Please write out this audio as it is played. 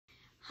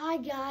Hi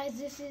guys,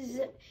 this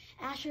is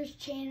Asher's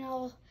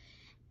channel.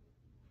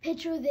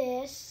 Picture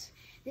this.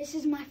 This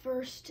is my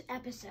first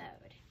episode,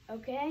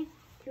 okay?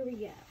 Here we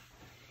go.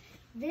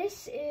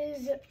 This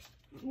is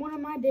one of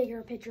my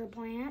bigger pitcher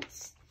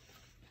plants.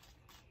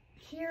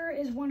 Here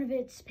is one of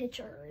its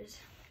pitchers.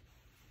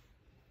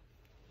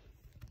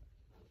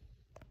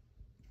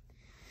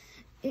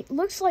 It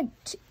looks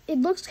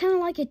kind of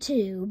like a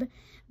tube,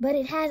 but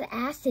it has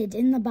acid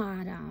in the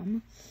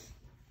bottom.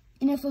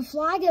 And if a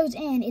fly goes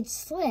in, it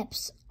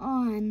slips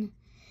on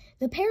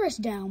the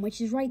perisdome, which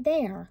is right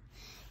there.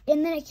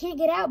 And then it can't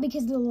get out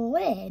because of the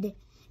lid,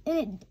 and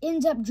it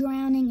ends up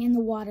drowning in the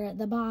water at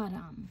the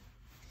bottom.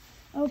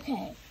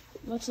 Okay,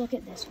 let's look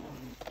at this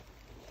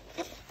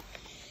one.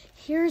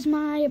 Here's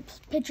my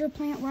pitcher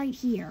plant right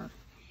here.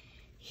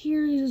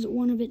 Here's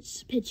one of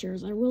its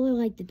pitchers. I really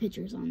like the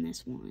pitchers on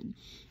this one.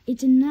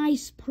 It's a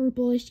nice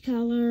purplish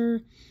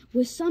color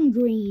with some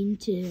green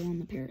too on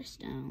the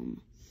perisdome.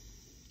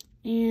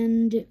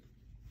 And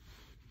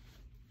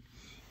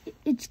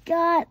it's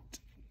got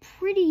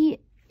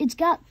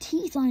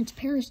teeth on its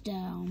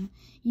perisdome.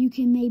 You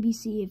can maybe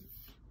see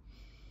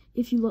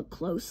if you look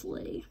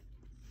closely.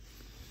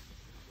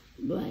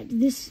 But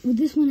this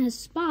one has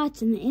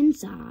spots in the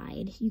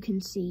inside, you can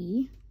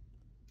see.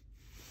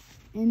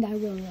 And I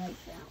really like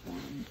that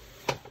one.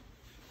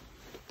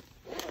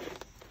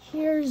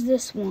 Here's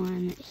this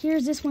one.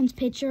 Here's this one's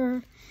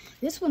pitcher.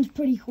 This one's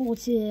pretty cool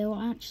too,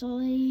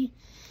 actually.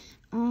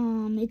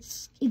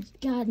 It's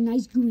got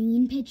nice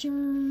green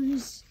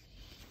pitchers.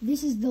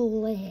 This is the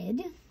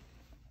lid.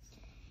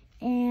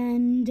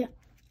 And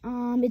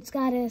it's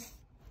got a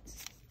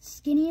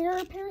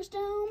skinnier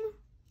perisdome.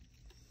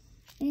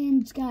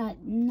 And it's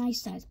got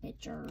nice size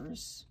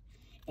pitchers.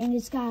 And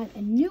it's got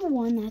a new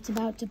one that's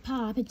about to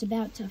pop. It's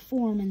about to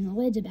form and the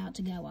lid's about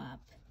to go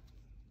up.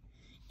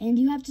 And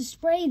you have to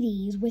spray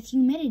these with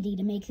humidity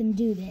to make them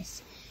do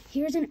this.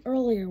 Here's an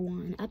earlier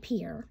one up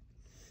here.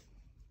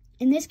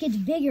 And this gets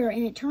bigger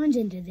and it turns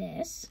into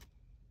this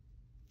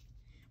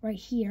right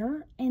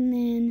here. And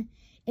then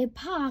it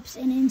pops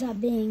and ends up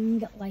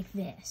being like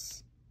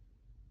this.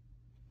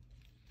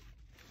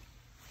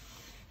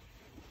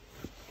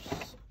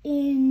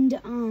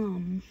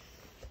 And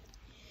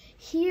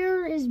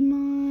here is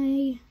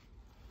my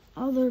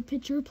other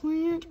pitcher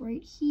plant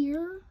right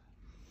here.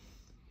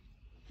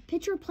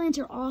 Pitcher plants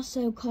are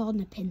also called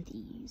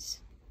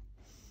Nepenthes.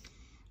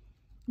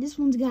 This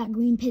one's got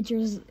green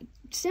pitchers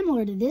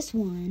similar to this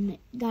one.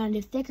 Got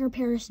a thicker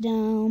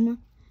perisdome,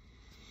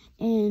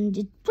 and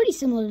it's pretty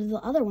similar to the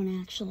other one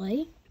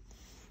actually.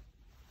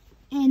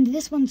 And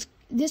this one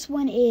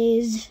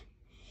is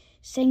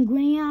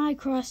Sanguinea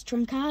cross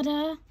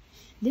truncata.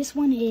 This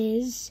one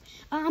is,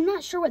 I'm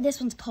not sure what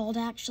this one's called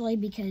actually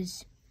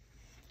because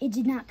it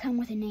did not come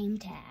with a name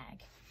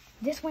tag.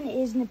 This one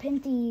is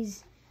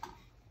Nepenthes,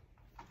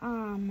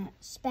 I'm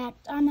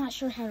not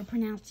sure how to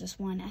pronounce this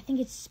one. I think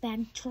it's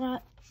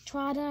Spectrata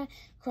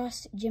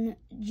cross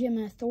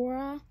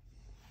Gemathora.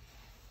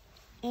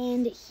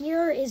 And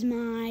here is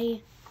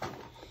my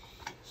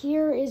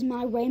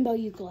rainbow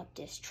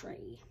eucalyptus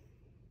tree.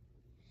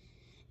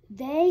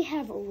 They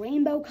have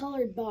rainbow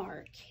colored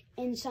bark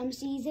in some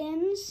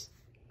seasons.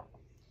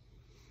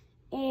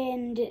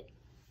 And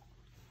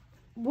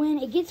when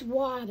it gets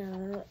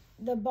water,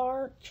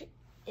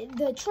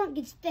 the trunk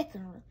gets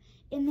thicker,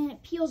 and then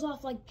it peels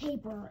off like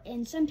paper,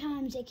 and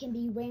sometimes it can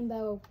be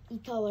rainbow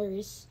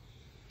colors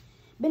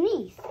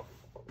beneath.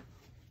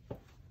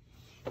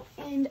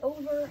 And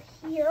over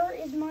here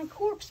is my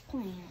corpse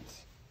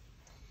plant.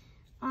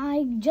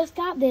 I just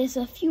got this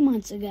a few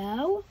months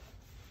ago.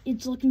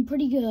 It's looking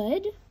pretty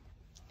good.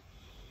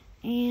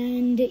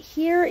 And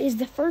here is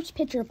the first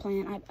pitcher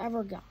plant I've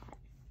ever got.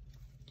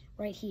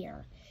 Right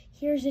here.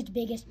 Here's its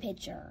biggest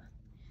pitcher.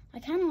 I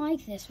kind of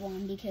like this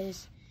one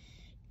because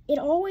it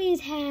always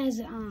has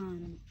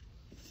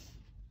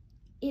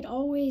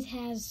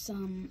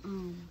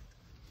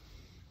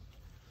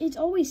it's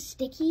always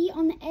sticky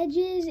on the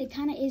edges. It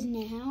kind of is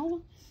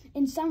now.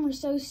 And some are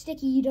so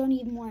sticky you don't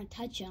even want to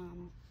touch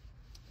them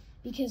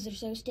because they're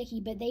so sticky,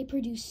 but they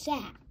produce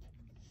sap,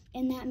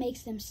 and that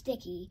makes them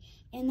sticky,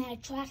 and that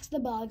attracts the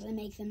bugs and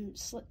make them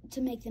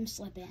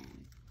slip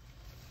in.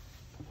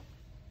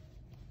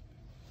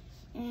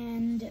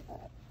 And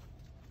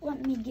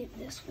let me get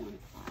this one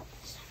out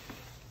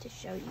to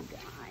show you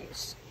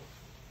guys.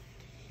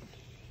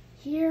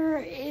 Here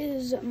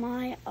is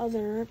my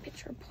other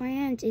pitcher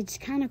plant. It's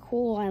kind of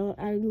cool.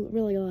 I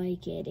really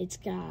like it. It's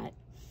got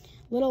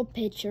little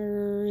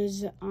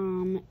pitchers.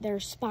 They're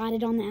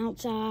spotted on the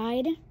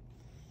outside.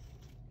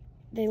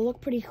 They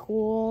look pretty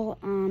cool.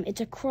 It's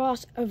a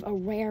cross of a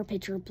rare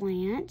pitcher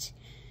plant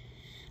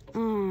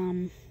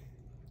that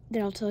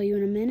I'll tell you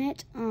in a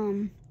minute.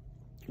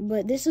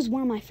 But this is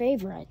one of my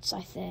favorites,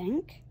 I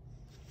think.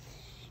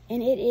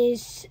 And it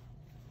is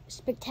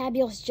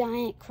Spectabulous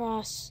Giant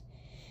cross,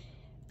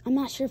 I'm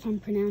not sure if I'm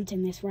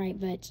pronouncing this right,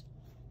 but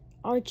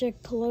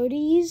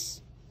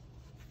Archicolodes,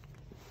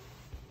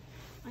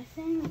 I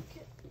think,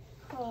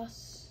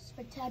 cross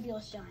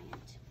Spectabulous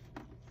Giant.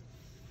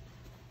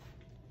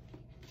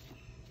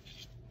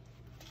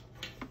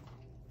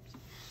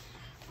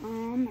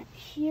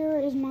 Here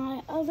is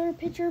my other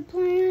pitcher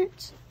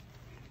plant,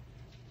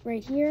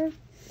 right here.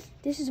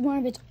 This is one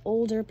of its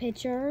older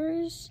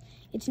pitchers.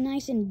 It's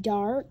nice and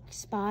dark,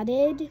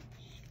 spotted,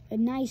 a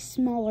nice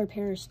smaller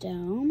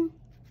peristome,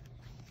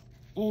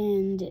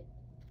 and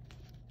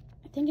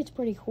I think it's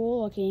pretty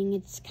cool looking.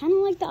 It's kind of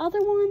like the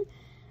other one,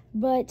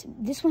 but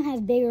this one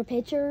has bigger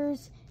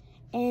pitchers,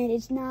 and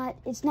it's not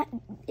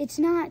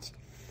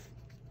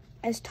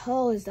as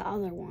tall as the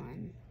other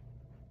one,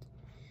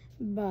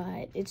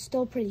 but it's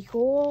still pretty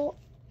cool.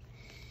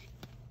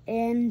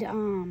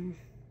 And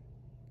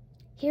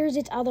here's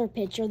its other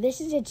pitcher.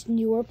 This is its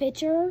newer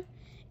pitcher.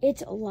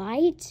 It's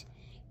light,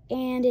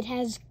 and it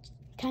has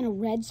kind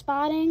of red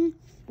spotting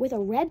with a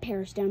red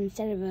peristome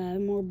instead of a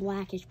more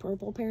blackish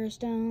purple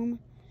peristome.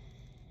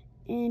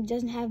 And it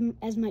doesn't have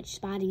as much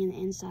spotting in the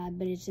inside,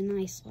 but it's a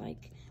nice,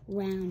 like,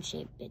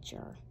 round-shaped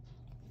pitcher.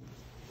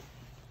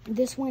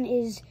 This one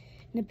is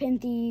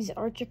Nepenthes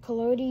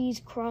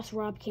Archicolotes cross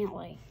Rob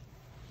Cantley.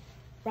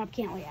 Rob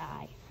Cantley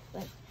eye,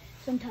 but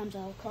sometimes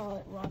I'll call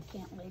it Rob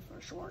Cantley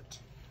for short.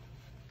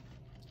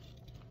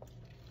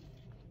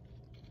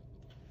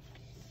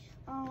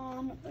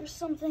 There's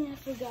something I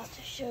forgot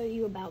to show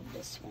you about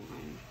this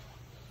one.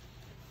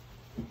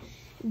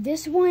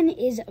 This one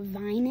is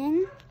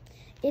vining.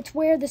 It's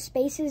where the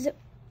spaces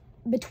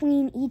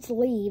between each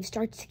leaf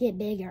starts to get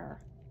bigger.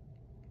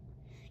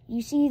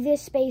 You see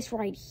this space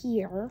right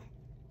here.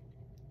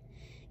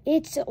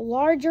 It's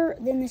larger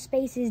than the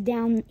spaces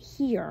down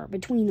here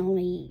between the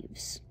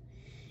leaves.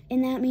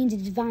 And that means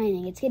it's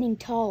vining. It's getting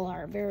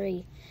taller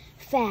very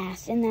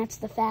fast, and that's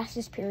the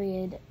fastest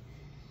period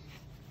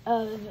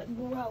of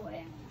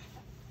growing.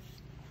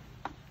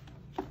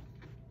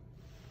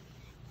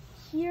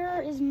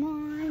 Here is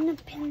my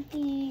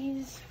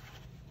Nepenthes.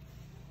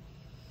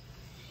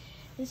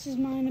 This is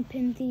my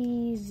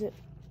Nepenthes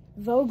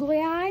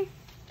Vogelii.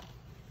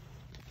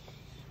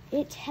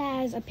 It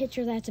has a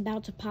picture that's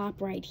about to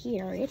pop right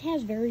here. It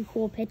has very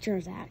cool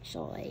pictures,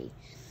 actually.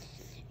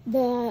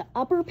 The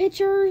upper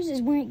pictures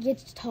is when it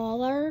gets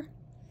taller,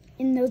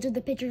 and those are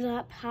the pictures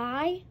up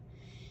high.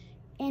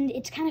 And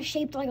it's kind of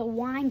shaped like a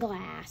wine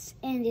glass,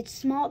 and it's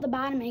small at the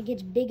bottom and it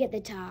gets big at the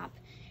top.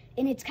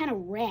 And it's kind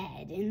of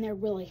red, and they're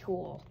really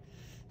cool.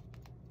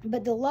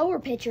 But the lower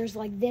pictures,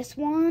 like this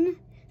one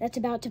that's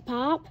about to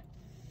pop,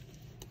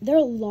 they're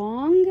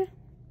long,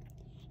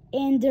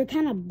 and they're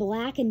kind of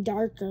black and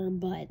darker,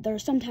 but they're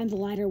sometimes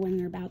lighter when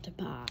they're about to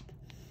pop.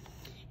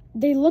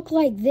 They look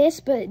like this,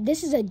 but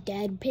this is a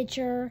dead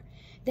pitcher.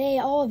 They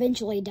all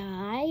eventually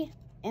die,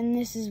 and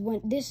this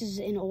is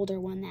an older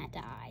one that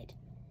died.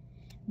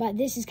 But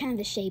this is kind of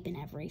the shape and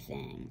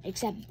everything,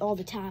 except all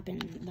the top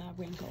and the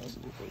wrinkles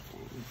and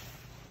everything.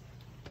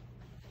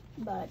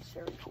 But it's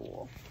very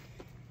cool.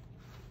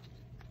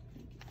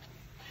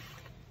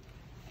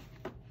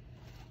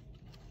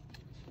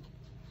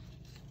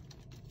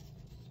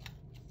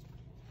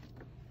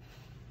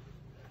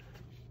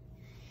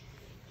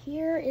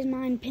 Here is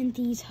my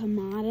Nepenthes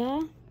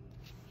Hamada.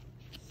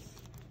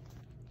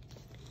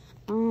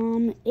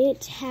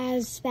 It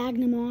has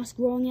sphagnum moss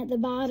growing at the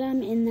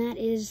bottom, and that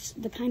is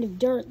the kind of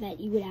dirt that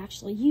you would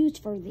actually use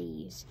for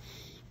these.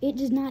 It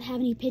does not have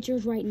any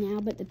pictures right now,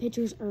 but the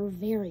pictures are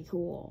very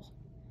cool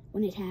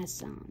when it has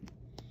some.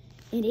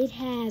 And it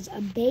has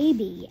a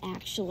baby,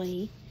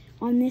 actually,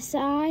 on this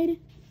side,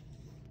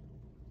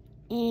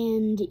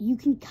 and you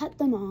can cut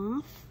them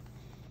off,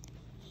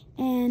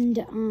 and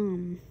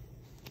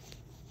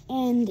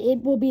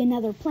it will be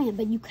another plant,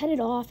 but you cut it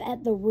off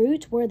at the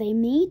root where they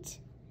meet.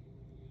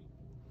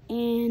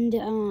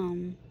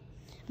 And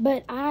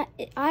but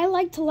I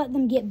like to let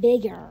them get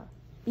bigger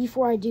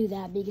before I do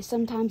that, because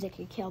sometimes it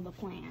could kill the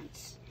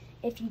plants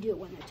if you do it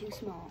when they're too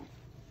small.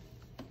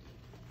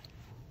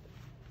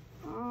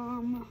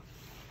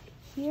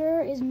 Here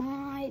is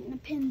my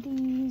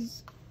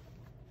Nepenthes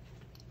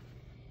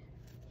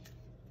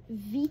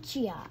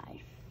Veitchii.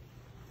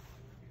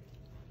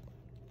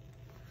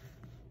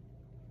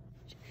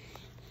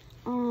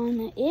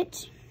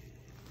 It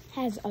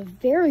has a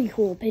very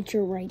cool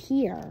picture right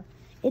here.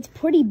 It's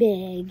pretty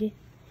big.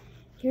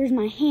 Here's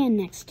my hand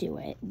next to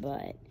it,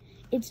 but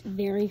it's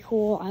very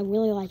cool. I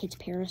really like its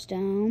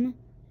peristome.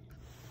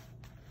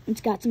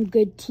 It's got some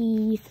good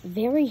teeth.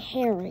 Very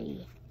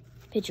hairy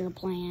pitcher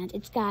plant.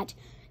 It's got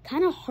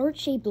kind of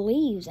heart-shaped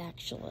leaves,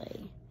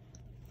 actually.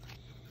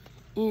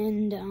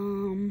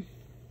 And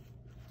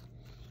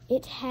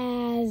it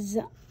has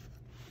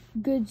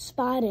good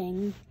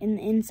spotting in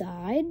the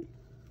inside.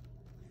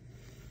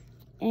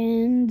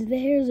 And the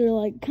hairs are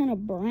like kind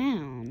of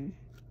brown.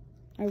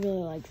 I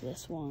really like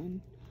this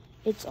one.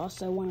 It's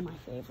also one of my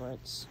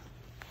favorites.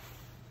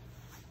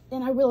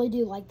 And I really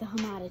do like the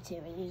Hamada too.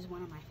 It is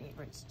one of my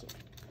favorites too.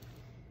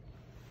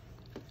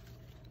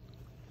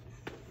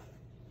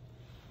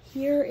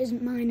 Here is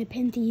my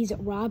Nepenthes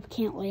Rob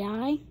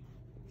Cantley.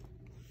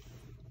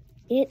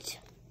 It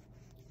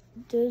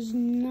does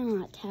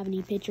not have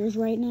any pictures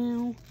right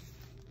now,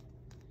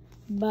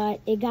 but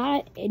it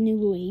got a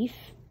new leaf.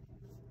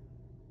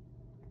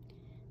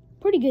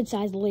 Pretty good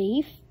sized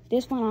leaf.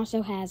 This one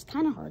also has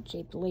kind of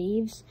heart-shaped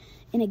leaves,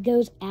 and it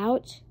goes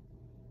out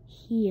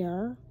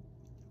here,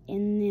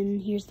 and then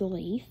here's the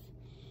leaf,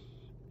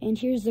 and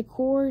here's the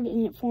cord,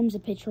 and it forms a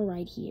pitcher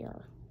right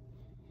here.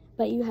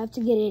 But you have to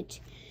get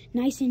it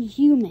nice and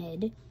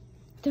humid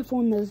to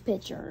form those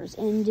pitchers,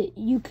 and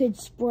you could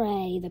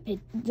spray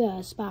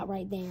the spot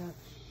right there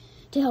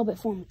to help it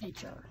form a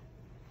pitcher.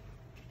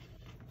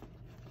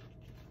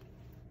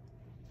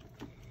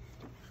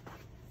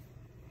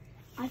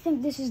 I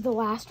think this is the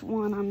last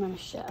one I'm going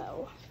to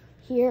show.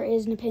 Here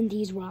is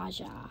Nepenthes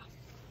Raja.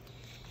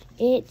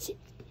 It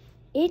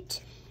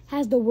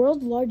has the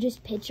world's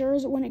largest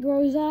pitchers when it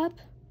grows up.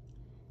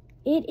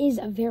 It is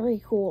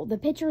very cool. The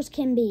pitchers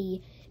can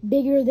be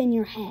bigger than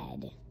your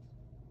head.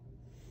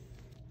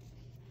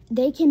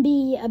 They can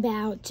be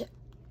about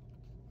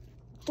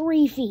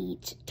 3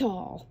 feet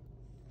tall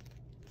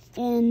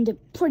and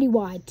pretty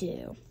wide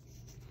too.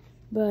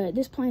 But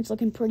this plant's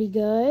looking pretty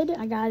good.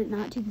 I got it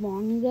not too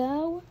long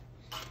ago.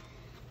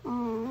 Put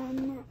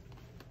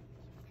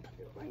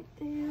it right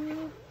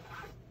there.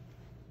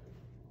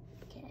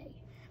 Okay.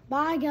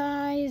 Bye,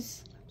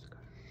 guys.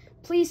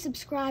 Please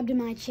subscribe to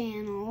my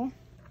channel.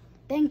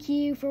 Thank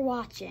you for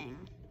watching.